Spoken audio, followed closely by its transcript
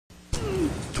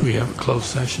Do we have a closed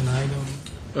session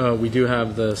item? We do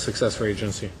have the successor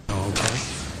agency. Okay.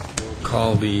 We'll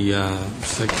call the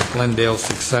Glendale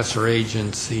Successor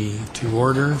Agency to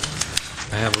order.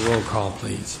 I have a roll call,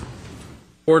 please.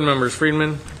 Board members: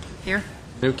 Friedman. Here.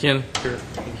 Nukian. Here.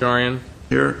 Jarian.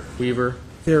 Here. Weaver.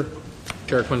 Here.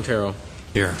 Chair Quintero.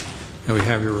 Here. And we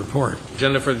have your report.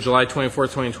 Agenda for the July 24,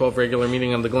 2012 regular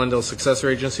meeting of the Glendale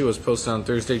Successor Agency was posted on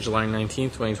Thursday, July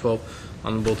 19, 2012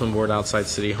 on the bulletin board outside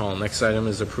City Hall. Next item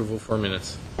is approval for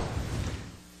minutes.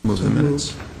 Move the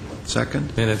minutes.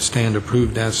 Second. Minutes stand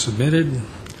approved as submitted.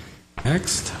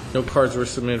 Next. No cards were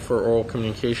submitted for oral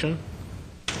communication.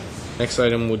 Next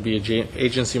item would be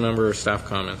agency member or staff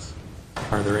comments.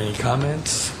 Are there any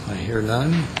comments? I hear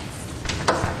none.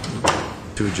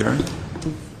 To adjourn.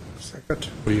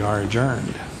 We are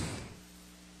adjourned.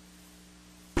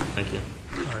 Thank you.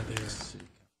 Are there